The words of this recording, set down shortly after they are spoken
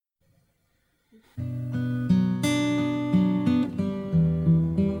Hello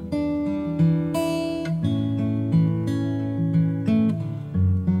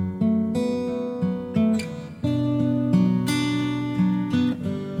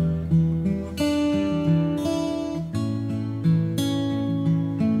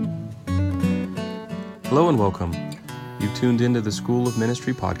and welcome. You've tuned into the School of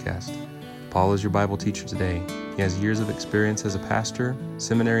Ministry podcast. Paul is your Bible teacher today. He has years of experience as a pastor,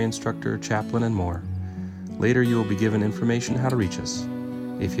 seminary instructor, chaplain, and more. Later, you will be given information how to reach us.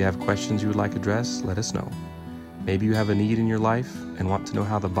 If you have questions you would like addressed, let us know. Maybe you have a need in your life and want to know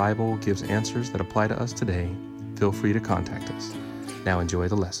how the Bible gives answers that apply to us today. Feel free to contact us. Now enjoy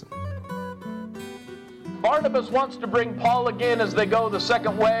the lesson. Barnabas wants to bring Paul again as they go the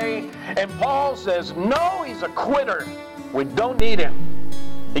second way, and Paul says, no, he's a quitter. We don't need him.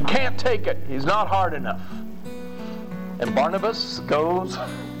 He can't take it. He's not hard enough. And Barnabas goes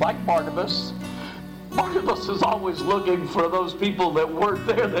like Barnabas. Barnabas is always looking for those people that weren't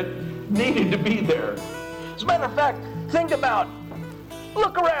there that needed to be there. As a matter of fact,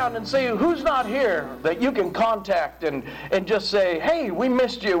 look around and see who's not here that you can contact and just say, hey, we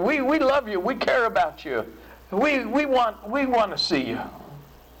missed you. We love you. We care about you. We want to see you.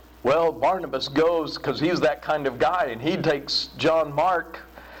 Well, Barnabas goes because he's that kind of guy, and he takes John Mark.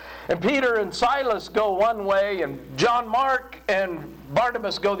 And Peter and Silas go one way, and John Mark and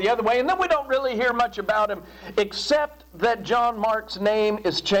Barnabas go the other way. And then we don't really hear much about him, except that John Mark's name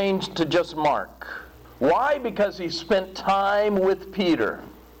is changed to just Mark. Why? Because he spent time with Peter.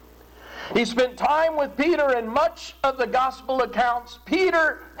 He spent time with Peter, and much of the gospel accounts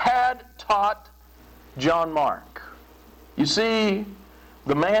Peter had taught John Mark. You see,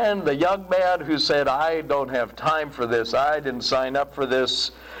 the young man who said, I don't have time for this, I didn't sign up for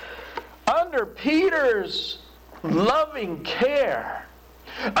this, under Peter's loving care,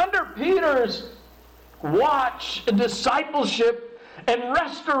 under Peter's watch and discipleship and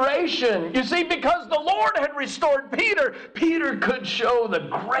restoration. You see, because the Lord had restored Peter, Peter could show the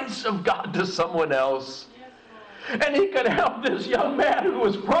grace of God to someone else. And he could help this young man who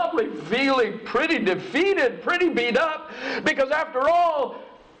was probably feeling pretty defeated, pretty beat up, because after all,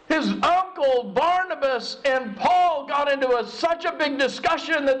 his uncle Barnabas and Paul got into such a big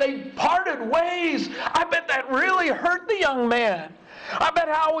discussion that they parted ways. I bet that really hurt the young man. I bet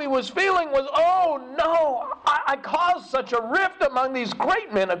how he was feeling was, oh no, I caused such a rift among these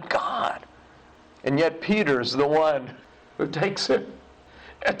great men of God. And yet Peter's the one who takes him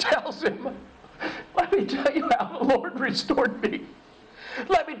and tells him, let me tell you how the Lord restored me.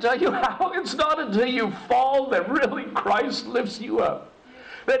 Let me tell you how it's not until you fall that really Christ lifts you up.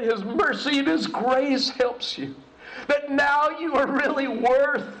 That His mercy and His grace helps you. That now you are really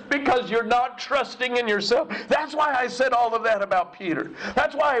worth because you're not trusting in yourself. That's why I said all of that about Peter.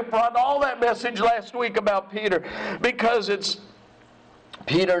 That's why I brought all that message last week about Peter. Because it's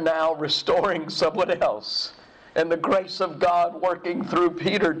Peter now restoring someone else. And the grace of God working through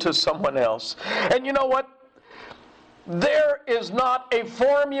Peter to someone else. And you know what? There is not a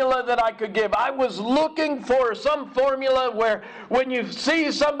formula that I could give. I was looking for some formula where when you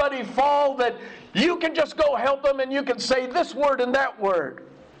see somebody fall that you can just go help them and you can say this word and that word.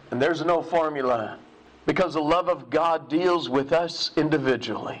 And there's no formula. Because the love of God deals with us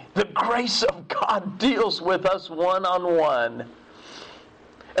individually. The grace of God deals with us one-on-one.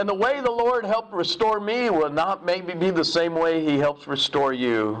 And the way the Lord helped restore me will not maybe be the same way He helps restore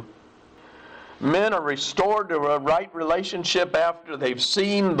you. Men are restored to a right relationship after they've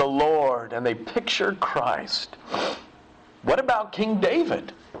seen the Lord and they pictured Christ. What about King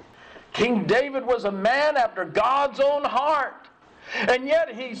David? King David was a man after God's own heart. And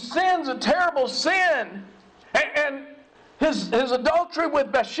yet he sins a terrible sin. And his adultery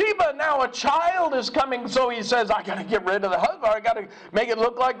with Bathsheba, now a child is coming, so he says, I got to get rid of the husband. I got to make it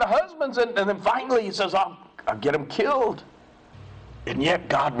look like the husband's. And then finally he says, I'll get him killed. And yet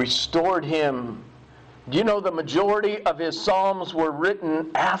God restored him. Do you know the majority of his Psalms were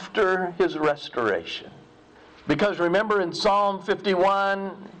written after his restoration? Because remember in Psalm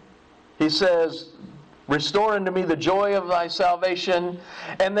 51, he says, restore unto me the joy of thy salvation.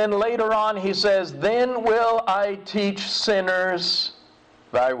 And then later on he says, then will I teach sinners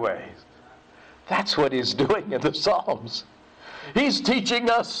thy ways. That's what he's doing in the Psalms. He's teaching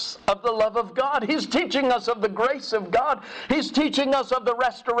us of the love of God. He's teaching us of the grace of God. He's teaching us of the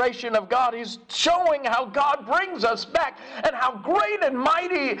restoration of God. He's showing how God brings us back and how great and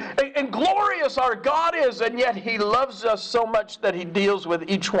mighty and glorious our God is. And yet He loves us so much that He deals with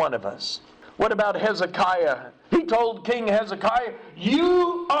each one of us. What about Hezekiah? He told King Hezekiah,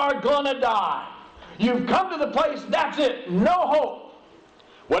 you are going to die. You've come to the place, that's it, no hope.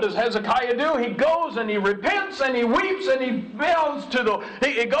 What does Hezekiah do? He goes and he repents and he weeps and he goes to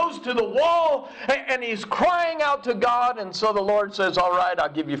the wall and he's crying out to God. And so the Lord says, all right, I'll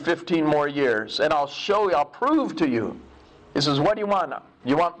give you 15 more years and I'll prove to you. He says, what do you want?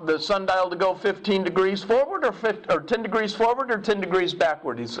 You want the sundial to go 15 degrees forward or 10 degrees forward or 10 degrees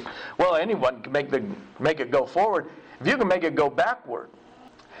backward? He said, well, anyone can make it go forward. If you can make it go backward.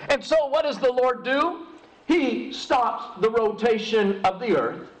 And so what does the Lord do? He stops the rotation of the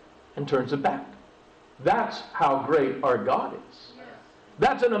earth and turns it back. That's how great our God is.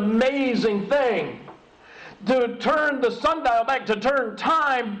 That's an amazing thing. To turn the sundial back, to turn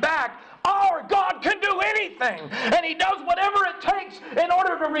time back. Our God can do anything. And He does whatever it takes in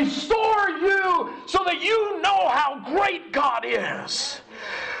order to restore you so that you know how great God is.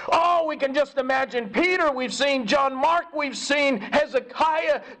 Oh, we can just imagine Peter, we've seen John Mark, we've seen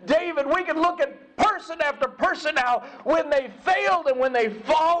Hezekiah, David. We can look at person after person now. When they failed and when they've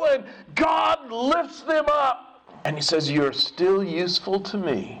fallen, God lifts them up. And He says, you're still useful to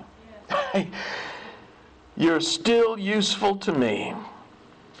me. You're still useful to me.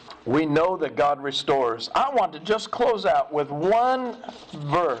 We know that God restores. I want to just close out with one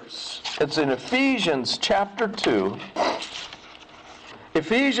verse. It's in Ephesians chapter 2.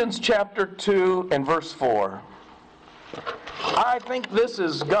 Ephesians chapter 2 and verse 4. I think this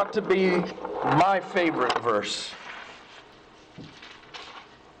has got to be my favorite verse.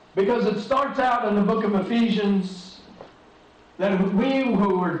 Because it starts out in the book of Ephesians that we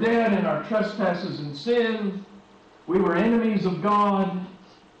who were dead in our trespasses and sins, we were enemies of God.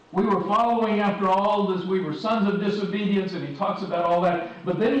 We were following after all this. We were sons of disobedience, and he talks about all that.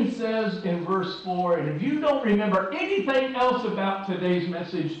 But then he says in verse 4, and if you don't remember anything else about today's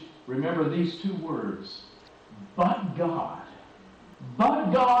message, remember these two words. But God.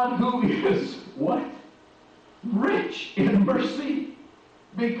 But God who is what? Rich in mercy,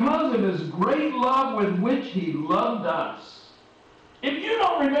 because of His great love with which He loved us. If you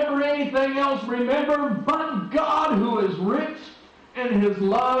don't remember anything else, remember, but God who is rich in His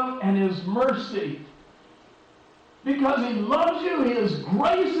love and His mercy. Because He loves you, His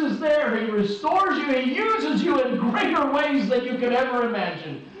grace is there, He restores you, He uses you in greater ways than you could ever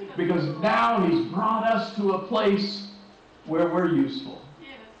imagine. Because now He's brought us to a place where we're useful.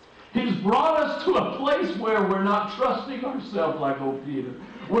 He's brought us to a place where we're not trusting ourselves like old Peter.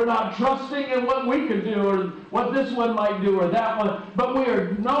 We're not trusting in what we could do or what this one might do or that one. But we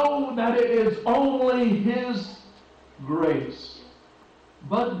know that it is only His grace.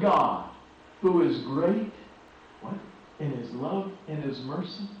 But God, who is great, what? In His love, in His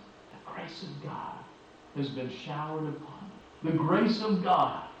mercy, the grace of God has been showered upon us. The grace of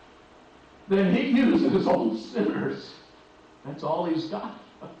God that He uses on sinners. That's all He's got.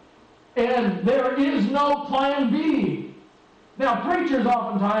 And there is no plan B. Now, preachers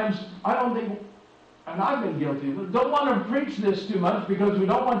oftentimes, I don't think, and I've been guilty of it, don't want to preach this too much because we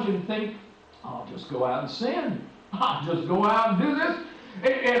don't want you to think, I'll just go out and sin. I'll just go out and do this.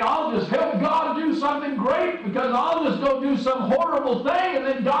 And I'll just help God do something great because I'll just go do some horrible thing and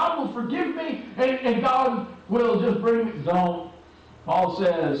then God will forgive me and God will just bring me. Don't. Paul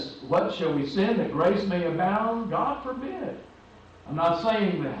says, what shall we sin that grace may abound? God forbid. I'm not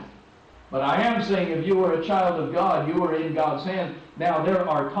saying that. But I am saying if you are a child of God, you are in God's hand. Now there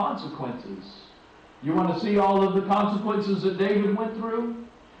are consequences. You want to see all of the consequences that David went through?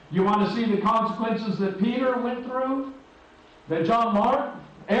 You want to see the consequences that Peter went through? That John Mark?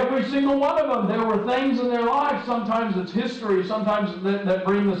 Every single one of them. There were things in their life. Sometimes it's history. Sometimes that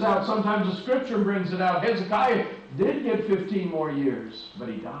bring this out. Sometimes the Scripture brings it out. Hezekiah did get 15 more years, but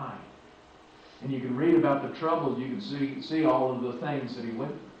he died. And you can read about the troubles. You can see all of the things that he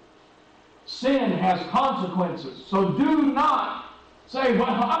went through. Sin has consequences. So do not say, well,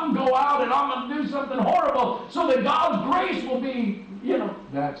 I'm going to go out and I'm going to do something horrible so that God's grace will be,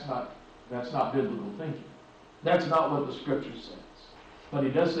 that's not biblical thinking. That's not what the Scripture says. But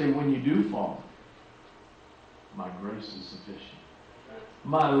He does say when you do fall, my grace is sufficient.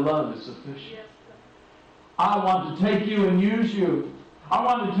 My love is sufficient. I want to take you and use you. I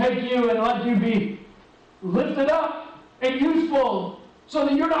want to take you and let you be lifted up and useful so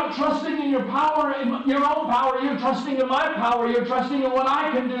that you're not trusting in your power, in your own power. You're trusting in my power. You're trusting in what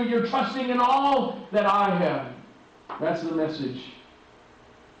I can do. You're trusting in all that I have. That's the message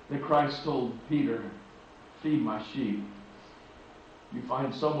that Christ told Peter. Feed my sheep. You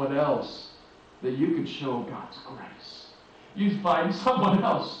find someone else that you could show God's grace. You find someone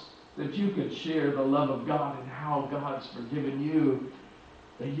else that you could share the love of God and how God's forgiven you,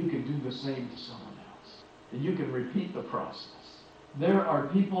 that you can do the same to someone else. And you can repeat the process. There are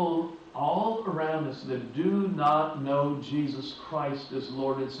people all around us that do not know Jesus Christ as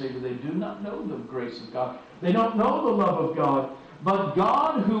Lord and Savior. They do not know the grace of God. They don't know the love of God. But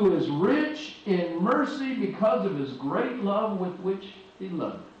God, who is rich in mercy because of his great love with which he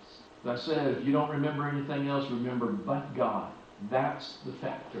loved us. As I said, if you don't remember anything else, remember but God. That's the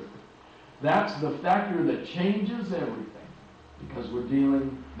factor. That's the factor that changes everything. Because we're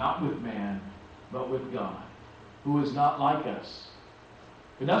dealing not with man, but with God, who is not like us.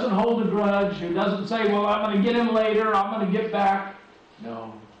 Who doesn't hold a grudge, who doesn't say, well, I'm going to get him later, I'm going to get back.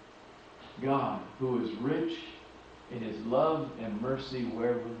 No. God, who is rich in his love and mercy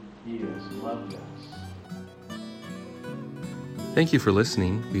wherever he has loved us. Thank you for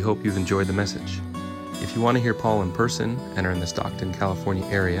listening. We hope you've enjoyed the message. If you want to hear Paul in person and are in the Stockton, California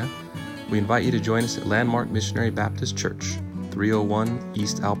area, we invite you to join us at Landmark Missionary Baptist Church, 301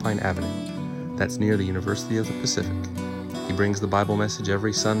 East Alpine Avenue. That's near the University of the Pacific. He brings the Bible message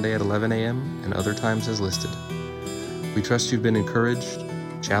every Sunday at 11 a.m. and other times as listed. We trust you've been encouraged,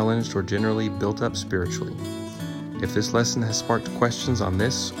 challenged, or generally built up spiritually. If this lesson has sparked questions on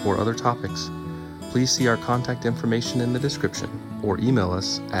this or other topics, please see our contact information in the description or email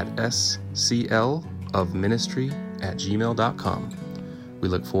us at sclofministry@gmail.com. We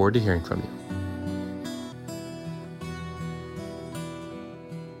look forward to hearing from you.